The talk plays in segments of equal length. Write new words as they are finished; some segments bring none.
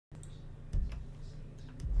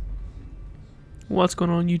What's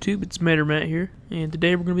going on YouTube? It's Matt here, and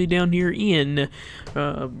today we're going to be down here in,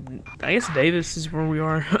 I guess Davis is where we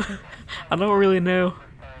are. I don't really know.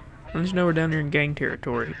 I just know we're down here in gang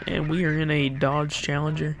territory, and we are in a Dodge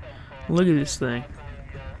Challenger. Look at this thing.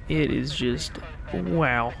 It is just,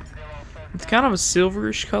 wow. It's kind of a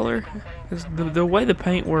silverish color. The way the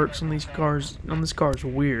paint works on these cars, on this car is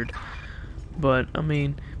weird. But, I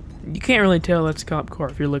mean, you can't really tell that's a cop car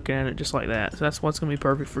if you're looking at it just like that. So that's what's going to be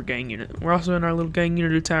perfect for gang unit. We're also in our little gang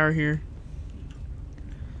unit attire here.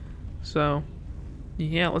 So,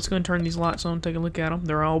 yeah, let's go and turn these lights on and take a look at them.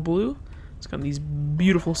 They're all blue. It's got these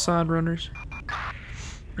beautiful side runners.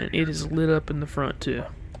 And it is lit up in the front too.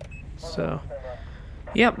 So,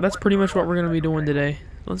 yep, that's pretty much what we're going to be doing today.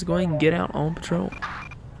 Let's go ahead and get out on patrol.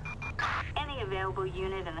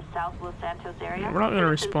 Unit in the South Los Santos area. We're not going to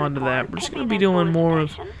respond to that. We're just going to be doing more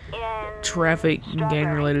of traffic and gang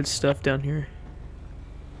related stuff down here.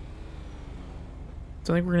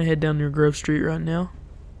 So I think we're going to head down near Grove Street right now.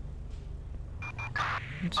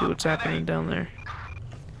 Let's see what's happening down there.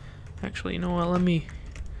 Actually, you know what? Let me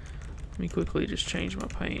quickly just change my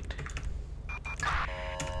paint.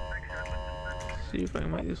 See if I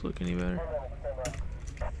can make this look any better.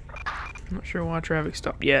 I'm not sure why traffic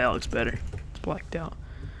stopped. Yeah, that looks better. It's blacked out.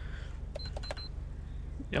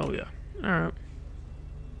 Oh yeah. Alright.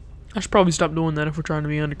 I should probably stop doing that if we're trying to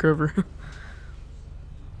be undercover.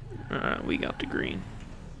 Alright, we got the green.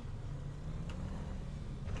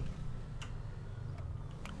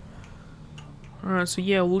 Alright, so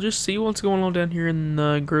yeah, we'll just see what's going on down here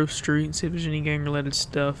in Grove Street and see if there's any gang related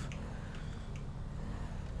stuff.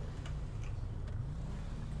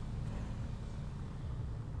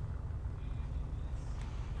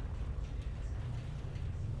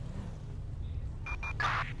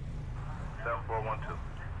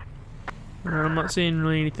 Alright, I'm not seeing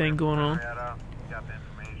really anything going on.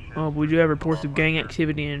 Oh, but we do have reports of gang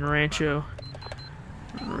activity in Rancho.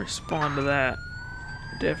 I'm gonna respond to that.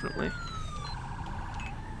 Definitely.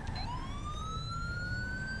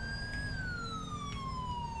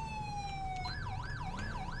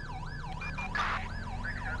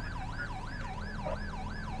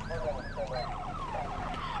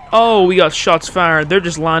 Oh, we got shots fired. They're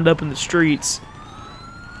just lined up in the streets.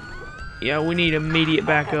 Yeah, we need immediate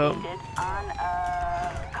backup.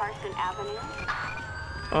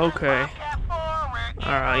 Okay.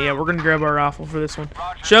 Alright, yeah, we're gonna grab our rifle for this one.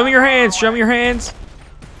 Show me your hands! Show me your hands!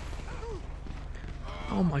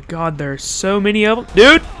 Oh my god, there's so many of them.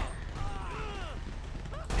 Dude!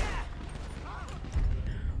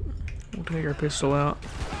 We'll take our pistol out.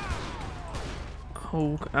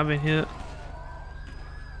 Oh, I've been hit.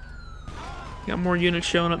 Got more units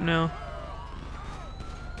showing up now.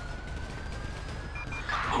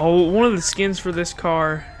 Oh, one of the skins for this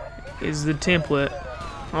car is the template.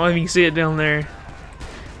 I don't know if you can see it down there.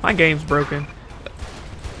 My game's broken.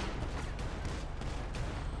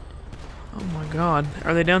 Oh my god.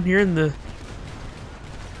 Are they down here in the...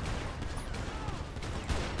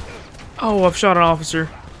 Oh, I've shot an officer.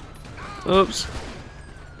 Oops.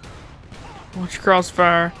 Watch your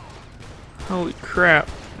crossfire. Holy crap.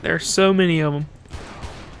 There's so many of them.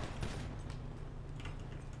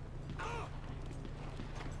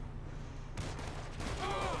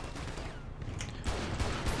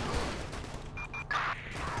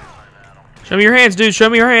 Show me your hands, dude. Show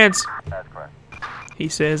me your hands. He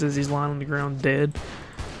says as he's lying on the ground dead.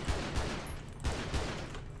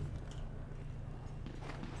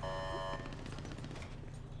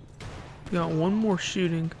 We got one more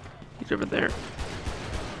shooting. He's over there.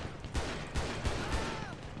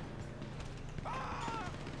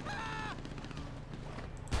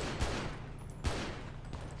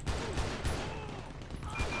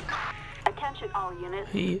 All units.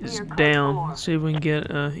 He is down. Let's see if we can get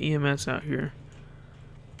EMS out here.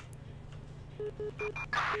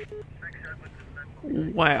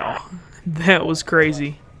 Wow, that was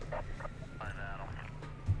crazy.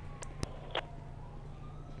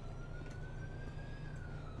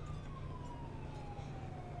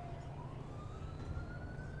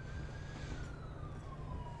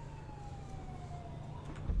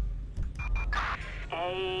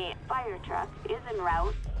 A fire truck is en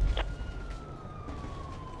route.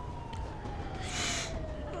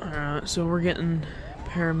 Alright, so we're getting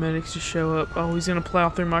paramedics to show up. Oh, he's gonna plow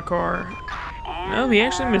through my car. No, he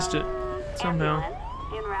actually missed it. Somehow.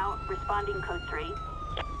 En route, responding code 3.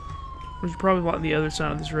 We should probably block the other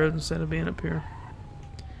side of this road instead of being up here.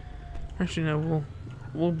 Actually, no,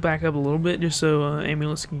 we'll back up a little bit just so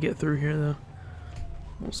ambulance can get through here, though.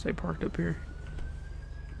 We'll stay parked up here.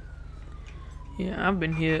 Yeah, I've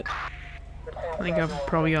been hit. I think I've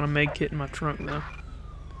probably got a med kit in my trunk, though.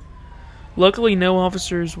 Luckily, no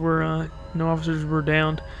officers were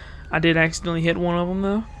downed. I did accidentally hit one of them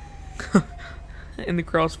though, in the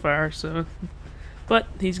crossfire. So, but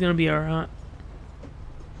he's gonna be all right.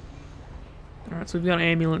 All right, so we've got an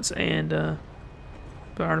ambulance and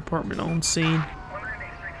fire department on scene,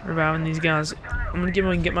 reviving these guys. I'm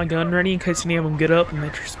gonna get my gun ready in case any of them get up and they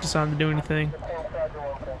just decide to do anything.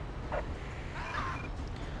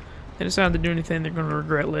 If they decide to do anything they're gonna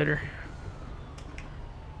regret later.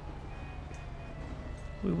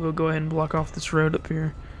 We will go ahead and block off this road up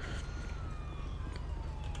here.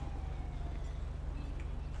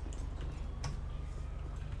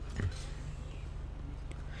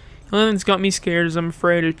 The only thing that's got me scared is I'm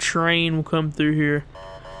afraid a train will come through here.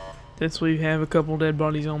 Since we have a couple dead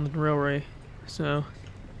bodies on the railway. So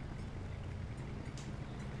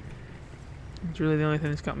it's really the only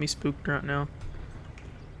thing that's got me spooked right now.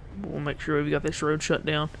 But we'll make sure we've got this road shut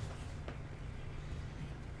down.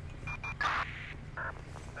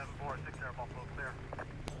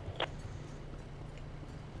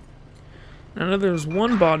 I know there's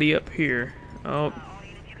one body up here. Oh,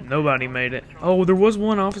 nobody made it. Oh, there was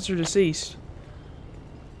one officer deceased.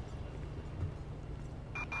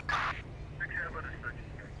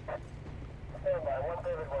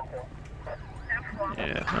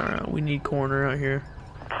 Yeah, alright, we need coroner out here.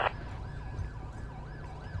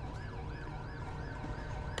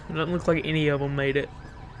 It doesn't look like any of them made it.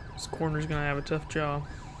 This coroner's gonna have a tough job.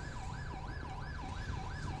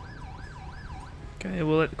 Okay,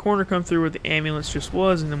 we'll let the coroner come through where the ambulance just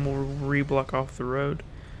was, and then we'll re-block off the road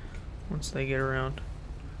once they get around.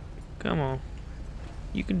 Come on.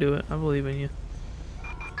 You can do it. I believe in you.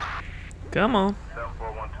 Come on.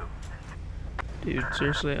 Dude,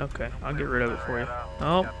 seriously? Okay, I'll get rid of it for you.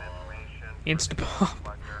 Oh.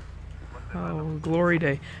 Insta-pop. Oh, glory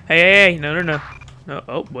day. Hey, no. No,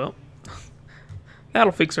 oh, well.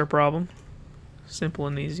 That'll fix our problem. Simple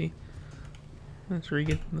and easy. Let's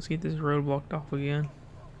get this road blocked off again.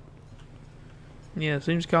 Yeah,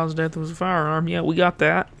 seems cause of death was a firearm. Yeah, we got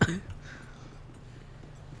that.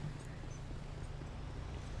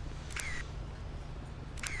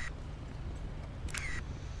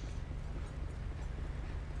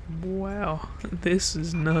 Wow, this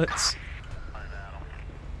is nuts.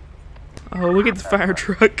 Oh, look at the fire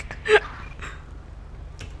truck.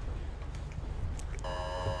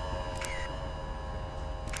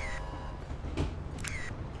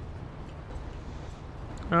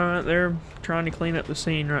 Alright, they're trying to clean up the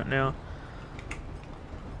scene right now.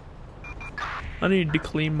 I need to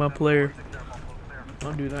clean my player.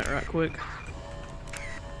 I'll do that right quick.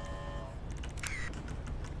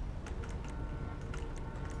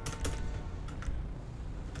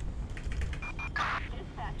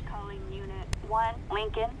 Dispatch calling Unit 1,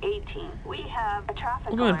 Lincoln 18. We have a traffic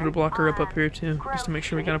We'll go ahead and put a blocker up on here too, just to make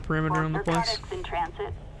sure we got a perimeter on the place. Narcotics in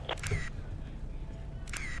transit.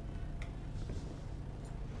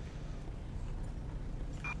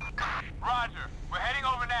 Roger, we're heading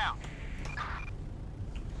over now.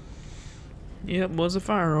 Yep, was a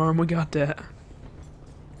firearm. We got that.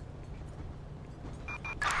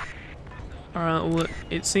 All right. Well,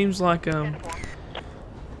 it seems like they've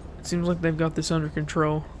got this under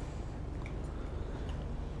control.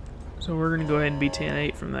 So we're gonna go ahead and be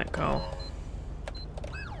 10-8 from that call.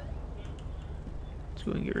 Let's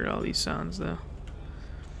go ahead and get rid of all these signs though.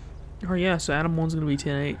 Oh yeah, so Adam 1's gonna be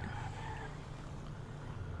 10-8.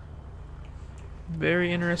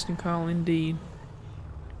 Very interesting call indeed.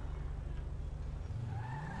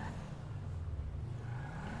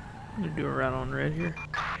 I'm gonna do a right on red here.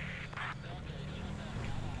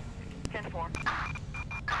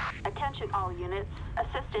 Attention all units.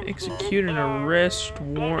 Assistance Execute an needed. arrest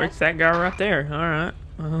warrant. It's that guy right there. Alright.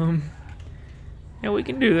 Yeah, we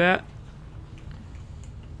can do that.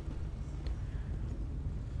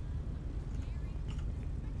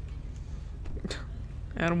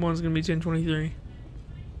 Adam 1's gonna be 10-23.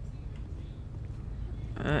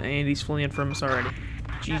 Andy's fleeing from us already.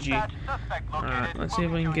 GG. Alright, let's see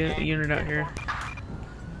if we can get a unit out here.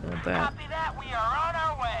 Want that. Copy that, we are on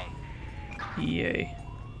our way. Yay.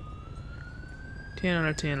 10 out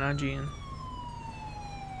of 10 IGN.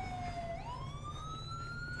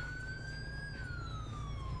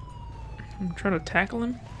 I'm trying to tackle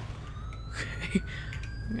him. Okay.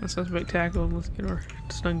 We got a suspect tackled. Let's get our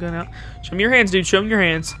stun gun out. Show me your hands, dude. Show me your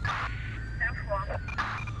hands.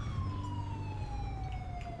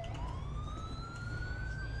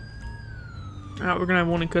 Alright, we're gonna have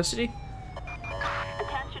one in custody.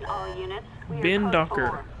 Attention all units. We are Ben code Docker.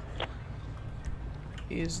 4.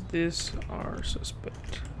 Is this our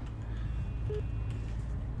suspect?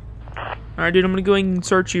 Alright, dude, I'm gonna go ahead and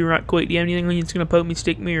search you right quick. Do you have anything that's gonna poke me,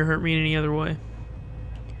 stick me, or hurt me in any other way?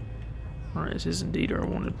 Alright, this is indeed our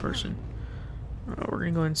wanted person. We're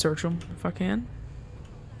gonna go ahead and search him if I can.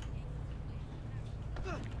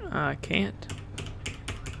 I can't.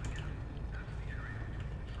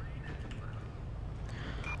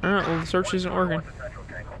 Alright, well, the search isn't working.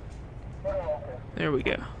 There we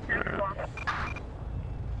go. Alright.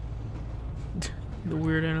 The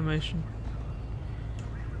weird animation.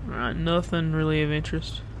 Alright, nothing really of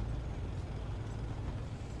interest.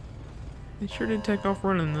 They sure did take off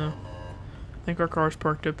running, though. I think our car's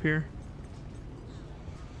parked up here.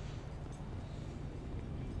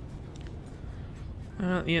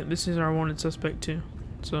 Yeah, this is our wanted suspect, too.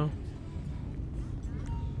 So.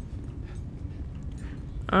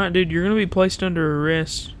 Alright, dude, you're gonna be placed under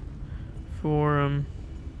arrest for,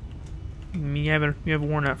 you have a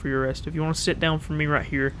warrant out for your arrest. If you want to sit down for me right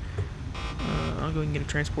here, I'll go and get a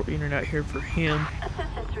transport unit out here for him.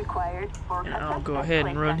 Assistance required for And I'll go ahead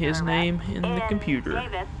and run his name in the computer.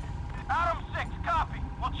 Davis. Adam 6, copy.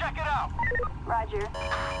 We'll check it out. Roger.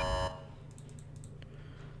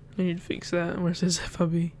 I need to fix that. Where's his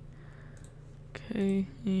FIB? Okay,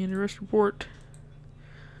 and arrest report.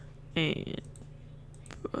 And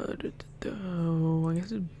oh, I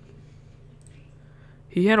guess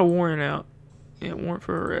he had a warrant out. Yeah, warrant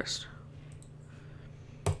for arrest.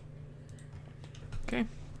 Okay,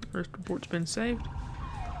 arrest report's been saved.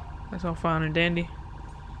 That's all fine and dandy.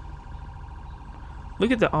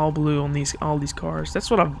 Look at the all blue on all these cars. That's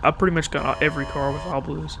what I've pretty much got every car with all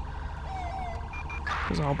blues.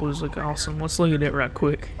 Because all blues look awesome. Let's look at it right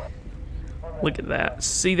quick. Look at that.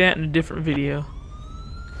 See that in a different video.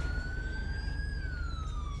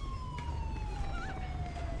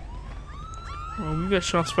 Well, we've got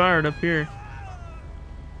shots fired up here.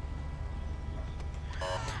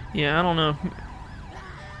 Yeah, I don't know.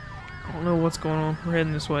 I don't know what's going on. We're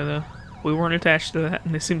heading this way, though. We weren't attached to that,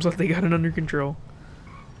 and it seems like they got it under control.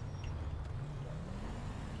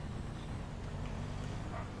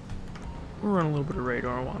 We'll run a little bit of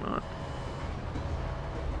radar, why not?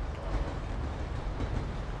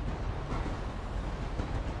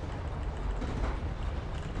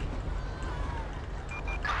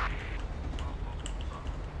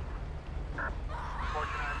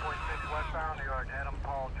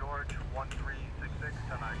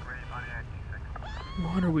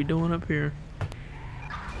 What are we doing up here?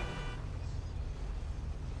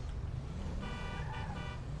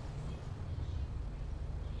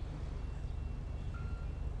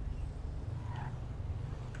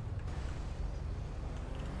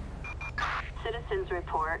 Citizens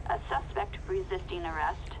report a suspect resisting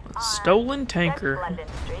arrest. A stolen tanker. London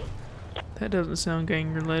Street. That doesn't sound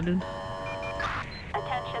gang related.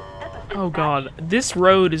 Attention, this is Oh dispatch. god, this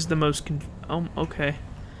road is the most okay.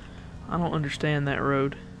 I don't understand that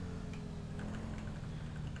road.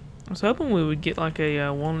 I was hoping we would get like a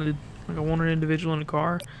wanted individual in a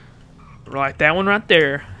car. Like that one right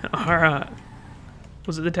there. Alright.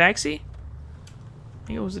 Was it the taxi? I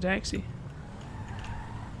think it was the taxi.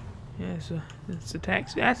 Yeah, it's a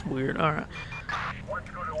taxi. That's weird. Alright.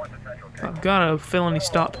 I've got a felony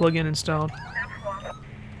stop plug-in installed.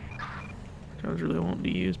 I was really wanting to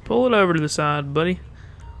use. Pull it over to the side, buddy.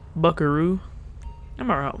 Buckaroo. I'm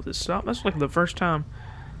alright with this stop. That's like the first time.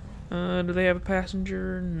 Do they have a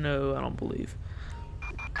passenger? No, I don't believe.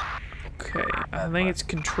 Okay, I think it's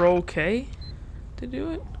Control K to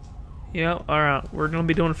do it. Yeah, alright. We're going to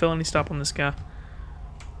be doing a felony stop on this guy.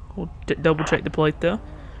 We'll double check the plate though.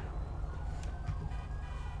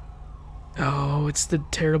 Oh, it's the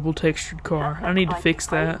terrible textured car. I need to fix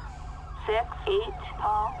that. 6-8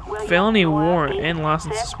 Paul William Felony 4, warrant 8, and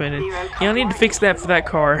license 6, suspended. 0, Yeah, I need to fix that for that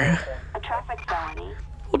car. A traffic felony.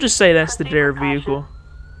 We'll just say that's the Proceed dare with caution. vehicle.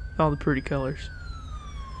 All the pretty colors.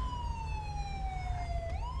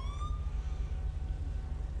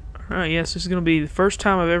 Alright, yes, this is going to be the first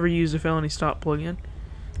time I've ever used a felony stop plug-in.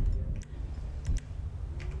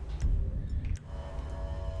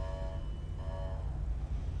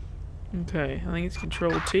 Okay, I think it's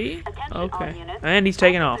Control T. Attention all Okay, units. and he's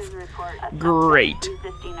taking off. Officers report a suspect Great.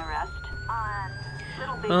 resisting arrest on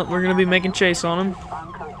Little Big Well, we're going to be making chase on him.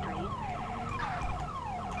 on Code 3.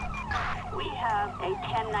 We have a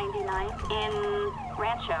 1099 in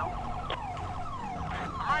Rancho.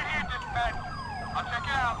 I'm right here, dispatch. I'll check it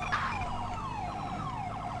out.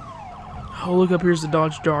 Oh, look up, here's the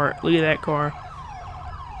Dodge Dart. Look at that car.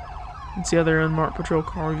 It's the other unmarked patrol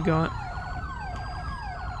car we've got.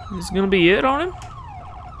 Is this gonna be it on him?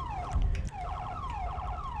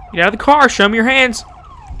 Get out of the car, show me your hands.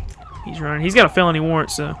 He's running. He's got a felony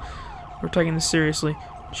warrant, so we're taking this seriously.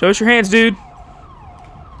 Show us your hands, dude.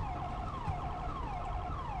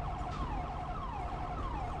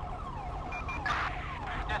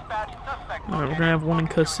 Dispatch, suspect Alright, we're gonna have one in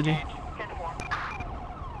custody.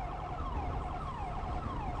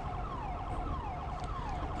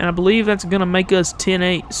 And I believe that's gonna make us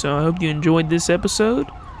 10-8. So I hope you enjoyed this episode.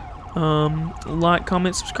 Like,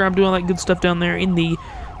 comment, subscribe, do all that good stuff down there in the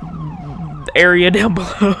area down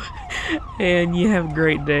below. And you have a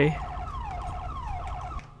great day.